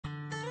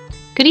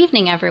Good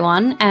evening,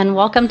 everyone, and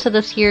welcome to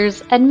this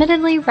year's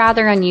admittedly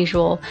rather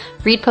unusual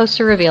READ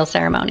Poster Reveal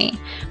ceremony.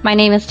 My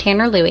name is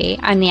Tanner Louie.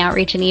 I'm the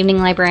Outreach and Evening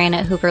Librarian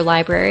at Hoover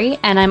Library,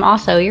 and I'm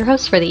also your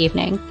host for the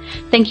evening.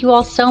 Thank you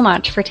all so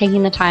much for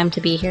taking the time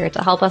to be here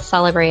to help us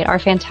celebrate our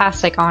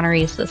fantastic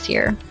honorees this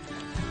year.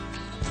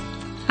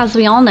 As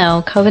we all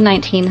know,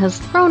 COVID-19 has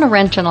thrown a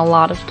wrench in a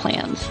lot of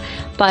plans,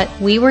 but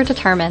we were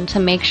determined to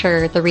make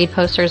sure the READ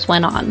posters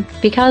went on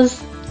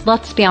because,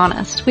 let's be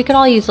honest, we could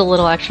all use a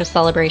little extra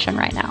celebration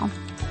right now.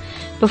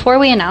 Before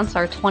we announce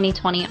our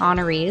 2020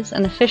 honorees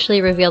and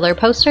officially reveal their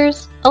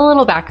posters, a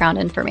little background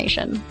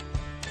information.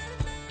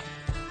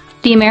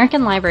 The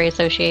American Library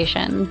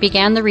Association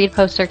began the READ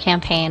Poster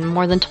campaign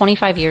more than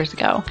 25 years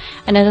ago,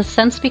 and it has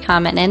since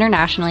become an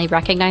internationally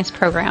recognized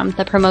program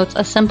that promotes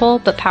a simple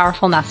but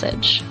powerful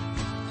message.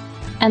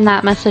 And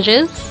that message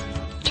is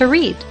to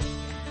read.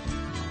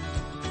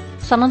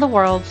 Some of the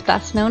world's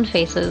best-known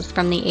faces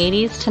from the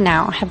 80s to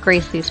now have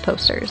graced these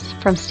posters,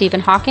 from Stephen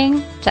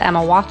Hawking to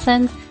Emma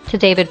Watson to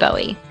David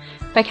Bowie.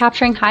 By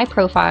capturing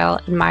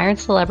high-profile, admired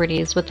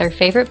celebrities with their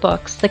favorite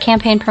books, the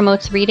campaign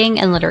promotes reading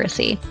and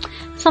literacy,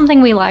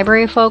 something we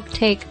library folk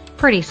take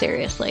pretty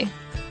seriously.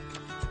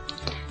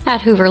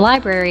 At Hoover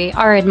Library,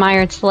 our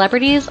admired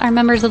celebrities are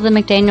members of the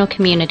McDaniel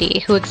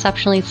community who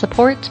exceptionally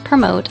support,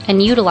 promote,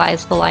 and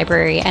utilize the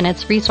library and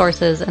its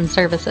resources and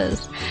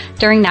services.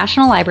 During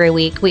National Library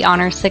Week, we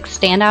honor 6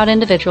 standout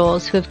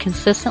individuals who have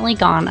consistently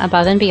gone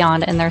above and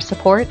beyond in their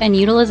support and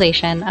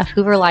utilization of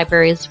Hoover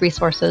Library's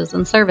resources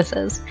and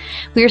services.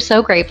 We are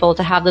so grateful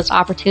to have this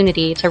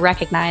opportunity to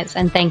recognize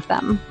and thank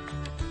them.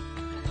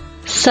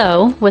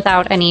 So,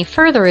 without any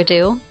further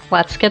ado,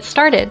 let's get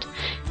started.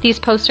 These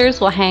posters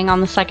will hang on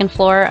the second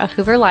floor of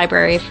Hoover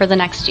Library for the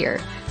next year,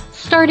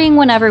 starting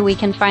whenever we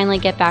can finally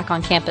get back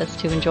on campus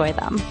to enjoy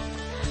them.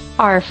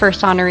 Our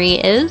first honoree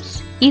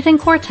is Ethan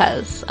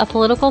Cortez, a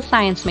political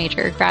science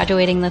major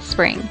graduating this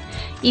spring.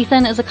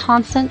 Ethan is a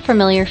constant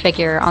familiar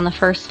figure on the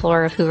first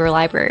floor of Hoover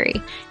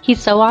Library.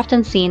 He's so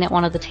often seen at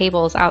one of the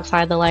tables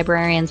outside the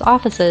librarian's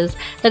offices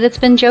that it's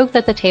been joked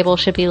that the table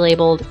should be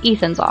labeled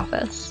Ethan's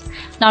office.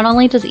 Not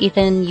only does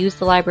Ethan use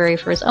the library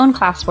for his own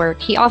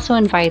classwork, he also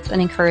invites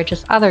and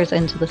encourages others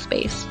into the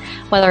space,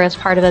 whether as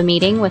part of a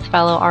meeting with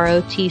fellow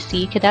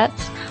ROTC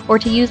cadets or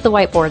to use the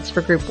whiteboards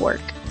for group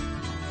work.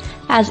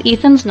 As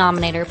Ethan's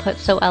nominator put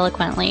so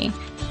eloquently,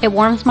 it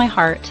warms my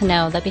heart to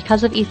know that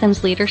because of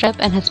Ethan's leadership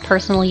and his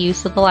personal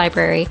use of the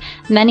library,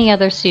 many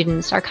other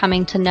students are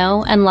coming to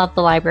know and love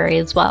the library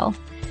as well.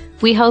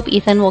 We hope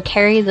Ethan will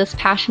carry this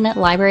passionate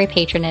library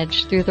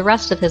patronage through the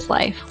rest of his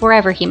life,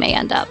 wherever he may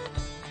end up.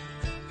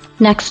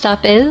 Next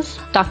up is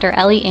Dr.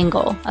 Ellie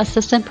Engel,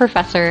 Assistant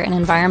Professor in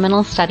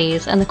Environmental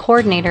Studies and the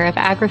Coordinator of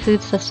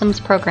Agri-Food Systems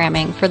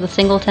Programming for the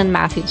Singleton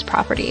Matthews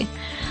property.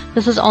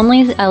 This is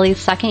only Ellie's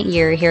second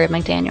year here at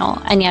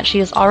McDaniel, and yet she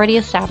has already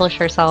established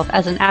herself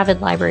as an avid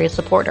library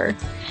supporter.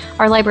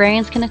 Our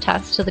librarians can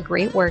attest to the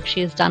great work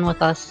she has done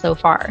with us so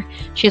far.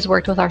 She has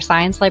worked with our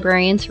science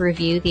librarian to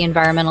review the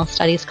environmental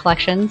studies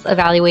collections,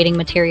 evaluating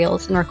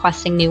materials, and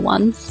requesting new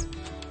ones.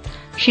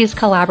 She's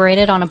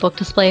collaborated on a book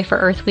display for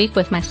Earth Week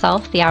with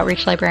myself, the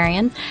Outreach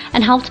Librarian,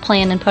 and helped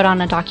plan and put on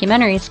a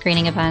documentary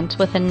screening event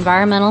with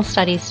environmental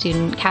studies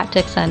student Kat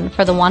Dixon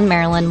for the One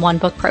Maryland, One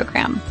Book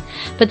program.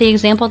 But the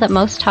example that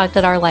most tugged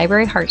at our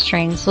library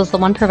heartstrings was the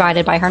one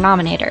provided by her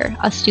nominator,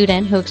 a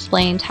student who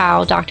explained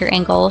how Dr.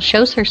 Engel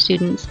shows her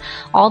students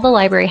all the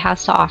library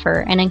has to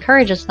offer and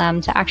encourages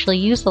them to actually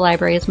use the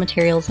library's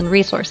materials and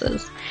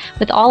resources.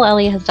 With all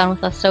Ellie has done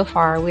with us so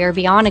far, we are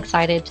beyond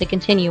excited to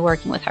continue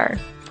working with her.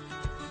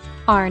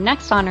 Our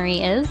next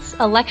honoree is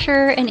a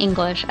lecturer in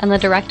English and the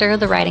director of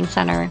the Writing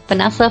Center,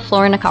 Vanessa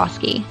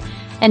Flornikowski.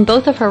 In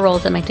both of her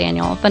roles at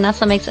McDaniel,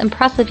 Vanessa makes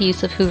impressive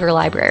use of Hoover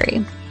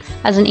Library.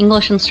 As an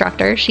English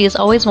instructor, she is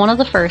always one of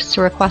the first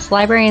to request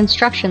library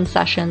instruction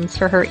sessions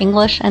for her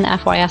English and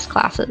FYS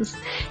classes.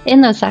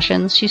 In those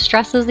sessions, she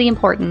stresses the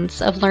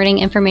importance of learning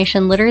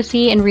information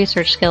literacy and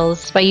research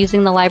skills by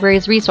using the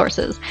library's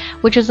resources,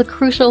 which is a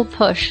crucial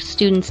push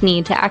students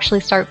need to actually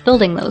start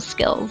building those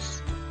skills.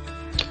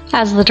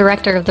 As the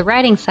director of the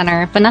Writing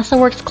Center, Vanessa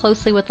works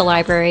closely with the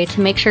library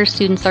to make sure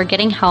students are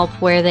getting help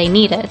where they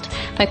need it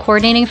by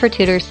coordinating for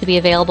tutors to be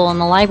available in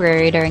the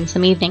library during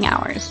some evening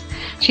hours.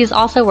 She has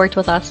also worked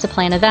with us to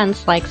plan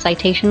events like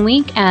Citation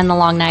Week and the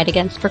Long Night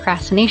Against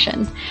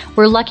Procrastination.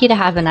 We're lucky to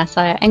have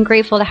Vanessa and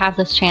grateful to have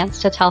this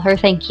chance to tell her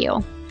thank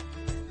you.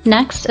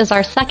 Next is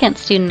our second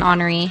student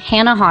honoree,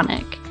 Hannah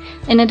Honick.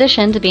 In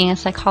addition to being a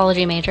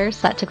psychology major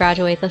set to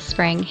graduate this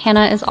spring,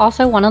 Hannah is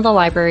also one of the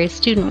library's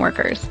student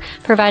workers,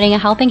 providing a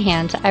helping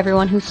hand to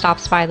everyone who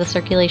stops by the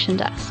circulation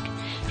desk.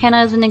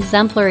 Hannah is an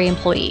exemplary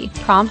employee,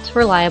 prompt,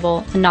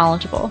 reliable, and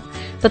knowledgeable.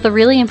 But the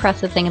really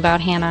impressive thing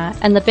about Hannah,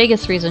 and the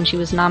biggest reason she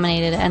was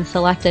nominated and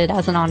selected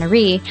as an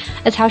honoree,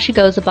 is how she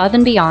goes above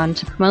and beyond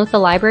to promote the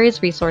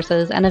library's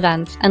resources and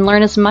events and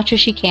learn as much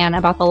as she can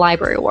about the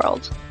library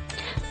world.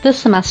 This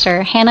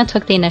semester, Hannah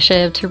took the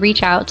initiative to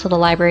reach out to the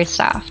library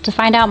staff to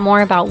find out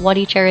more about what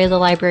each area of the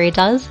library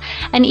does,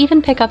 and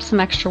even pick up some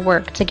extra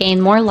work to gain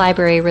more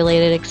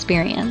library-related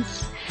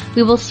experience.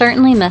 We will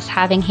certainly miss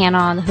having Hannah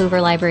on the Hoover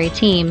Library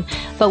team,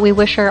 but we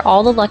wish her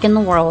all the luck in the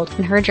world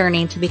in her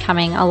journey to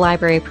becoming a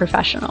library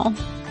professional.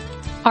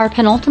 Our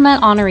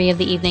penultimate honoree of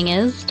the evening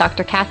is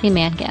Dr. Kathy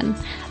Mankin.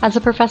 As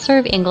a professor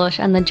of English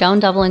and the Joan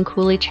Devlin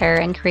Cooley Chair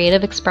in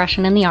Creative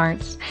Expression in the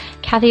Arts,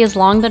 Kathy has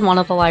long been one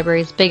of the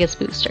library's biggest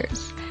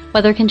boosters.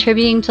 Whether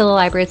contributing to the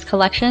library's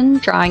collection,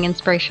 drawing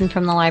inspiration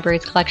from the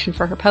library's collection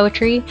for her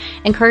poetry,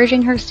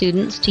 encouraging her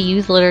students to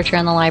use literature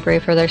in the library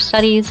for their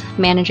studies,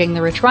 managing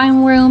the rich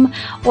rhyme room,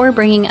 or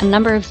bringing a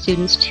number of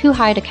students too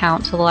high to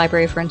count to the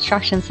library for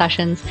instruction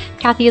sessions,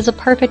 Kathy is a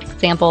perfect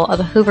example of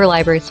a Hoover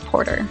Library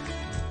supporter.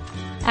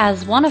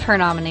 As one of her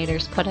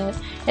nominators put it,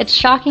 it's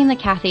shocking that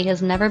Kathy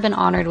has never been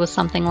honored with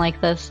something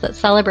like this that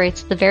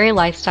celebrates the very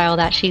lifestyle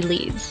that she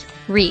leads.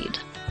 Read.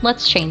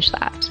 Let's change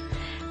that.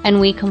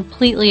 And we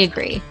completely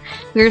agree.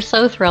 We are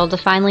so thrilled to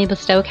finally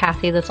bestow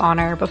Kathy this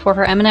honor before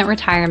her imminent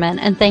retirement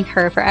and thank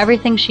her for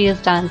everything she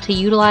has done to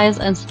utilize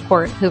and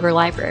support Hoover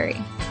Library.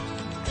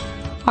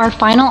 Our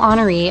final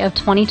honoree of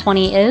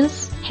 2020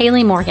 is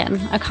Haley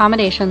Morgan,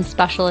 Accommodations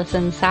Specialist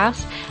in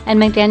SAS and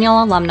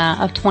McDaniel alumna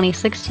of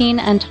 2016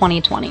 and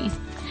 2020.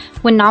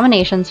 When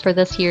nominations for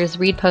this year's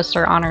READ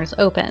Poster Honors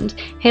opened,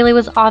 Haley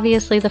was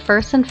obviously the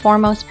first and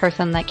foremost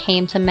person that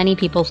came to many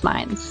people's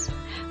minds.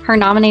 Her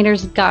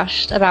nominators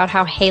gushed about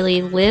how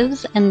Haley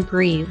lives and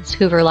breathes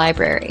Hoover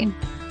Library.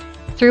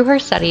 Through her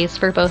studies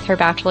for both her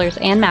bachelor's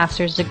and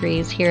master's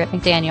degrees here at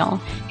McDaniel,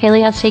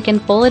 Haley has taken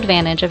full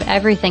advantage of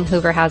everything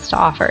Hoover has to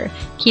offer,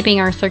 keeping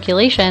our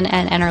circulation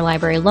and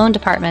interlibrary loan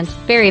departments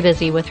very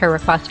busy with her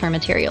requests for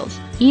materials,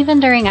 even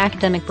during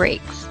academic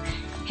breaks.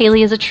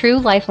 Haley is a true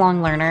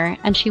lifelong learner,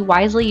 and she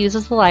wisely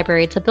uses the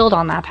library to build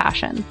on that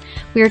passion.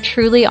 We are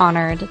truly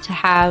honored to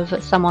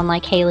have someone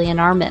like Haley in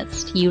our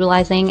midst,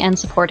 utilizing and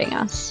supporting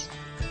us.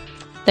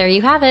 There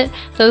you have it.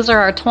 Those are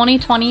our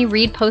 2020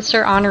 READ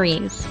Poster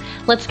honorees.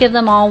 Let's give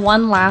them all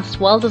one last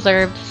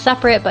well-deserved,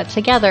 separate but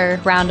together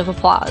round of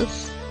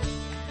applause.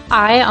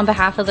 I, on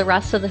behalf of the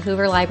rest of the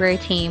Hoover Library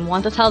team,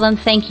 want to tell them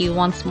thank you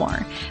once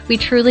more. We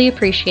truly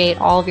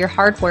appreciate all of your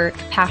hard work,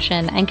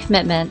 passion, and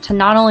commitment to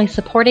not only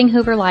supporting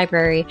Hoover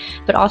Library,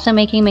 but also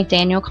making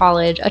McDaniel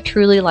College a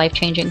truly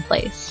life-changing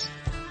place.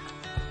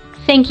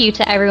 Thank you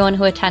to everyone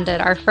who attended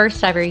our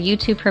first ever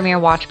YouTube premiere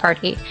watch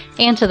party,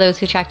 and to those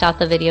who checked out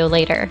the video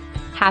later.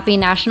 Happy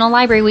National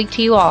Library Week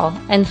to you all,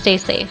 and stay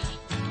safe.